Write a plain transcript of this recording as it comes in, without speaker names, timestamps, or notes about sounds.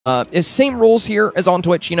It's same rules here as on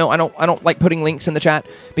Twitch. You know, I don't like putting links in the chat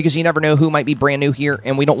because you never know who might be brand new here,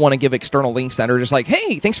 and we don't want to give external links that are just like,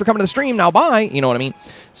 hey, thanks for coming to the stream, now bye. You know what I mean?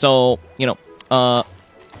 So, you know,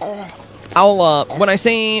 I'll when I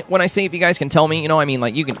say if you guys can tell me, you know, I mean,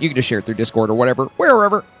 like you can just share it through Discord or whatever,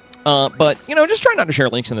 wherever. But you know, just try not to share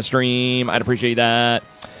links in the stream. I'd appreciate that.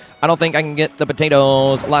 I don't think I can get the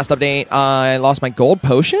potatoes. Last update, I lost my gold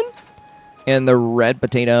potion. And the red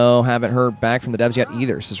potato, haven't heard back from the devs yet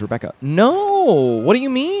either, says Rebecca. No, what do you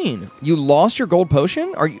mean? You lost your gold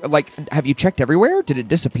potion? Are you like, have you checked everywhere? Did it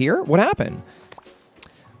disappear? What happened?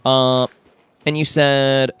 And you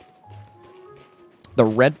said the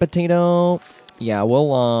red potato. Yeah,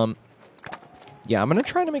 well, yeah, I'm gonna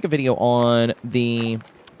try to make a video on the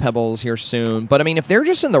pebbles here soon. But I mean, if they're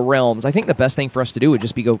just in the realms, I think the best thing for us to do would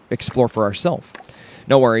just be go explore for ourselves.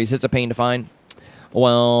 No worries, it's a pain to find.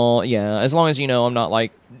 Well, yeah, as long as, you know, I'm not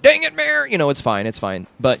like, dang it, Mayor, you know, it's fine, it's fine.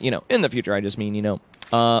 But, you know, in the future, I just mean, you know,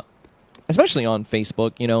 especially on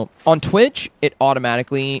Facebook, you know, on Twitch, it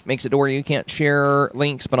automatically makes it to where you can't share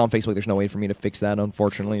links, but on Facebook, there's no way for me to fix that,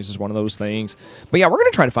 unfortunately. This is one of those things. But yeah, we're going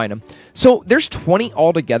to try to find them. So there's 20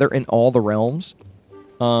 altogether in all the realms.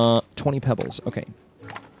 20 pebbles, okay.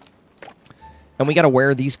 And we got to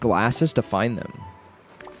wear these glasses to find them.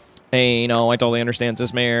 Hey, no, I totally understand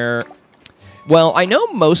this, Mayor. Well, I know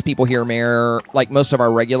most people here, Mayor, like most of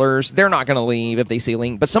our regulars, they're not going to leave if they see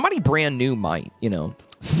Link, but somebody brand new might, you know.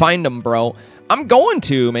 Find them, bro. I'm going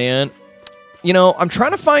to, man. You know, I'm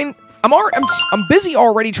trying to find... I'm busy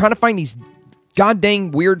already trying to find these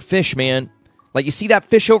goddamn weird fish, man. Like, you see that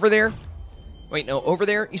fish over there? Wait, no, over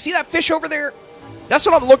there? You see that fish over there? That's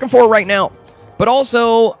what I'm looking for right now. But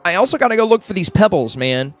also, I also got to go look for these pebbles,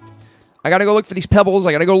 man. I got to go look for these pebbles.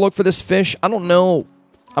 I got to go look for this fish. I don't know.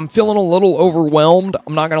 I'm feeling a little overwhelmed.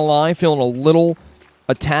 I'm not going to lie. Feeling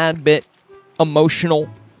a tad bit emotional.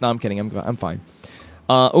 No, I'm kidding. I'm fine.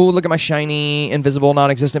 Oh, look at my shiny, invisible,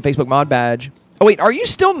 non-existent Facebook mod badge. Oh, wait. Are you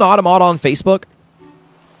still not a mod on Facebook?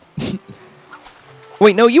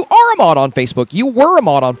 Wait, no, you are a mod on Facebook. You were a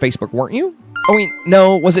mod on Facebook, weren't you? Oh, wait,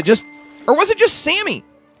 no. Was it just Sammy?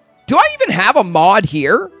 Do I even have a mod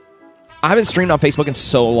here? I haven't streamed on Facebook in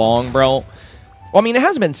so long, bro. Well, I mean, it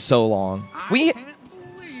hasn't been so long.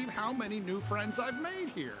 How many new friends I've made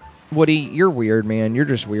here. Woody, you're weird, man. You're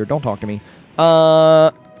just weird. Don't talk to me.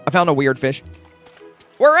 I found a weird fish.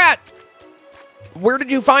 Where at? Where did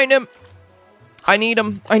you find him? I need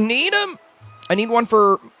him. I need him. I need one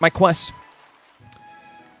for my quest.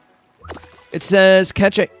 It says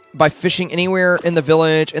catch it by fishing anywhere in the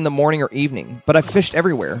village in the morning or evening. But I fished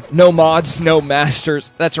everywhere. No mods, no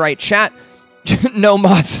masters. That's right, chat. No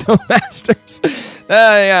mods, no masters.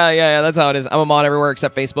 Yeah, that's how it is. I'm a mod everywhere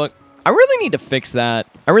except Facebook. I really need to fix that.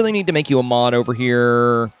 I really need to make you a mod over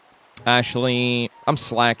here, Ashley. I'm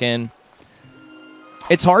slacking.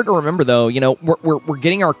 It's hard to remember, though. You know, we're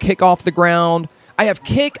getting our kick off the ground. I have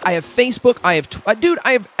Kick. I have Facebook. I have... dude,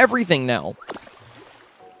 I have everything now.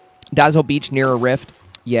 Dazzle Beach near a rift.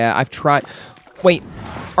 Yeah, I've tried... Wait,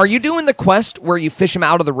 are you doing the quest where you fish them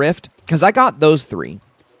out of the rift? Because I got those 3.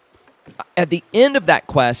 At the end of that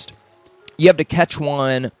quest, you have to catch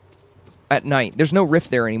one at night. There's no rift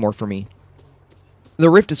there anymore for me. The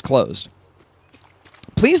rift is closed.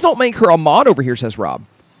 Please don't make her a mod over here, says Rob.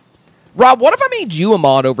 Rob, what if I made you a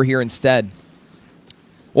mod over here instead?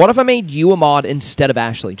 What if I made you a mod instead of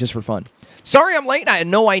Ashley, just for fun? Sorry I'm late. I had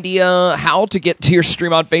no idea how to get to your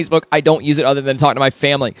stream on Facebook. I don't use it other than talking to my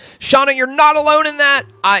family. Shauna, you're not alone in that.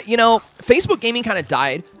 You know, Facebook gaming kind of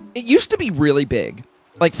died. It used to be really big.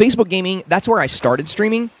 Like, Facebook gaming, that's where I started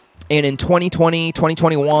streaming. And in 2020,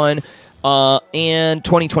 2021, and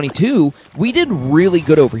 2022, we did really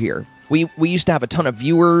good over here. We used to have a ton of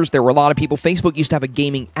viewers. There were a lot of people. Facebook used to have a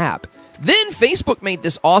gaming app. Then Facebook made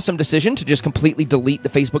this awesome decision to just completely delete the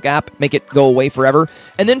Facebook app, make it go away forever.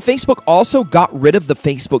 And then Facebook also got rid of the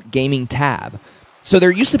Facebook gaming tab. So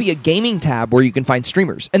there used to be a gaming tab where you can find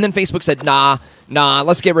streamers. And then Facebook said, nah,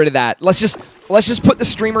 let's get rid of that. Let's just put the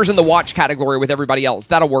streamers in the watch category with everybody else.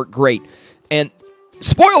 That'll work great. And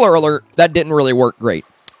spoiler alert, that didn't really work great.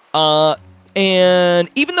 And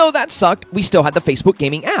even though that sucked, we still had the Facebook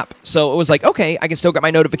gaming app. So it was like, okay, I can still get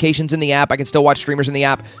my notifications in the app. I can still watch streamers in the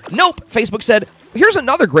app. Nope. Facebook said, here's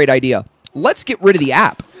another great idea. Let's get rid of the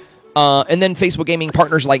app. And then Facebook gaming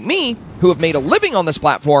partners like me, who have made a living on this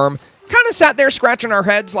platform, kind of sat there scratching our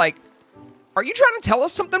heads like, are you trying to tell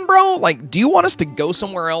us something, bro? Like, do you want us to go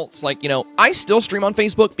somewhere else? Like, you know, I still stream on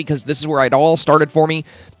Facebook because this is where it all started for me,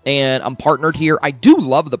 and I'm partnered here. I do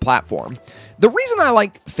love the platform. The reason I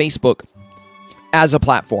like Facebook as a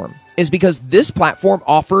platform is because this platform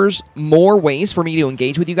offers more ways for me to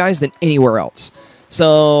engage with you guys than anywhere else.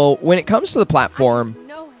 So when it comes to the platform,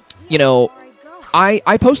 you know,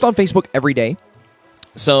 I post on Facebook every day.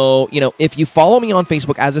 So, you know, if you follow me on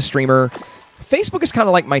Facebook as a streamer, Facebook is kind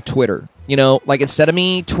of like my Twitter. You know, like instead of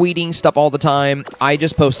me tweeting stuff all the time, I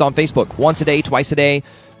just post on Facebook once a day, twice a day.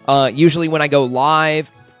 Usually when I go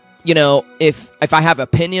live, you know, if I have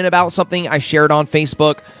opinion about something, I share it on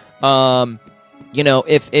Facebook. You know,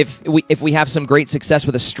 if we have some great success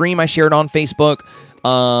with a stream, I share it on Facebook.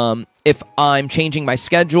 If I'm changing my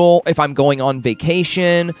schedule, if I'm going on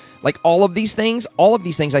vacation, like all of these things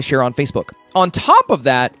I share on Facebook. On top of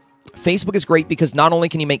that, Facebook is great because not only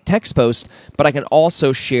can you make text posts, but I can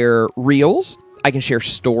also share reels. I can share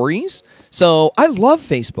stories. So I love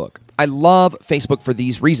Facebook. I love Facebook for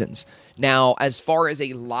these reasons. Now, as far as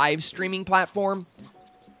a live streaming platform,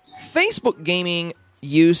 Facebook gaming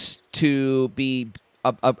used to be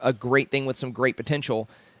a great thing with some great potential.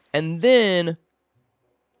 And then,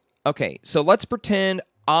 okay, so let's pretend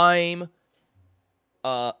I'm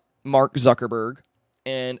Mark Zuckerberg,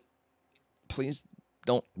 and please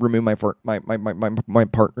don't remove my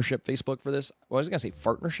partnership Facebook for this. What was I going to say?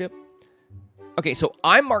 Partnership? Okay, so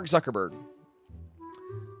I'm Mark Zuckerberg.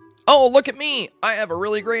 Oh, look at me. I have a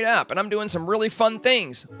really great app, and I'm doing some really fun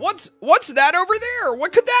things. What's that over there?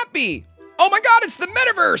 What could that be? Oh my god, it's the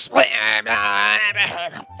metaverse!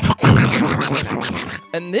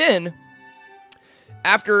 And then,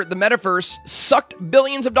 after the metaverse sucked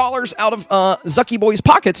billions of dollars out of Zucky Boy's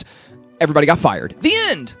pockets, everybody got fired. The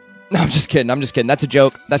end! No, I'm just kidding. That's a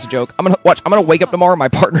joke. I'm gonna wake up tomorrow, my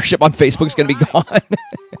partnership on Facebook's gonna be gone.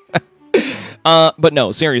 But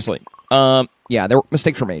no, seriously. Yeah,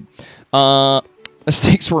 mistakes were made.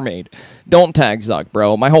 Mistakes were made. Don't tag Zuck,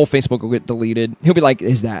 bro. My whole Facebook will get deleted. He'll be like,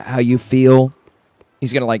 is that how you feel?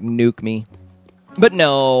 He's gonna, like, nuke me. But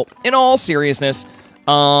no, in all seriousness,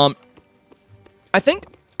 I think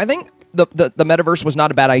the metaverse was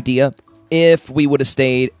not a bad idea if we would have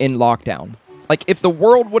stayed in lockdown. Like, if the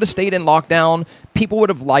world would have stayed in lockdown, people would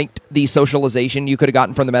have liked the socialization you could have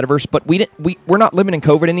gotten from the metaverse, but we're not living in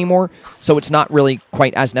COVID anymore, so it's not really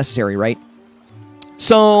quite as necessary, right?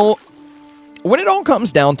 So, when it all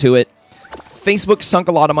comes down to it, Facebook sunk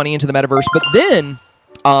a lot of money into the metaverse, but then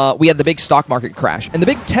we had the big stock market crash and the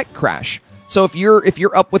big tech crash. So if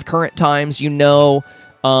you're up with current times, you know,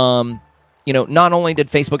 not only did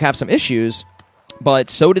Facebook have some issues,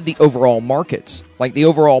 but so did the overall markets. Like, the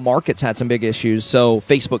overall markets had some big issues. So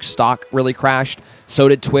Facebook stock really crashed. So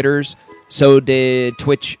did Twitter's. So did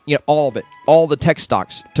Twitch. You know, all of it. All the tech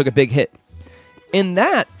stocks took a big hit. In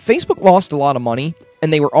that, Facebook lost a lot of money,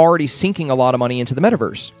 and they were already sinking a lot of money into the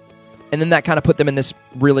metaverse. And then that kind of put them in this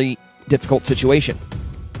really difficult situation.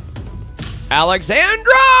 Alexandra!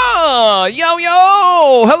 Yo,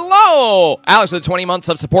 yo! Hello! Alex with 20 months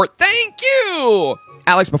of support. Thank you!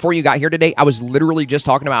 Alex, before you got here today, I was literally just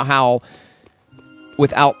talking about how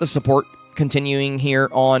without the support continuing here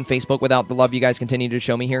on Facebook, without the love you guys continue to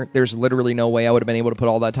show me here, there's literally no way I would have been able to put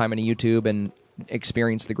all that time into YouTube and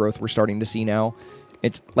experience the growth we're starting to see now.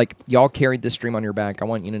 It's like, y'all carried this stream on your back. I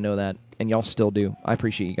want you to know that, and y'all still do. I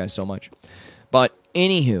appreciate you guys so much. But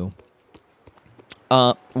anywho,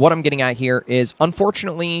 what I'm getting at here is,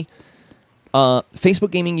 unfortunately, Facebook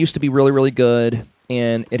gaming used to be really, really good,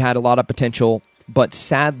 and it had a lot of potential. But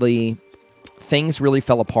sadly, things really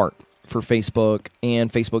fell apart for Facebook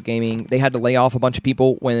and Facebook gaming. They had to lay off a bunch of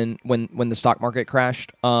people when the stock market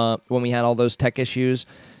crashed. When we had all those tech issues,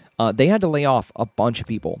 they had to lay off a bunch of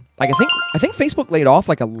people. Like, I think Facebook laid off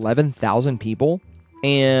like 11,000 people,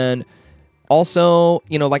 and also,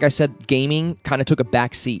 you know, like I said, gaming kind of took a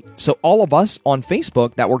back seat. So all of us on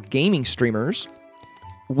Facebook that were gaming streamers,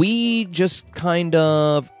 we just kind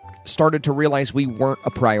of started to realize we weren't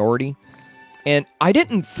a priority. And I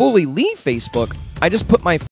didn't fully leave Facebook. I just put my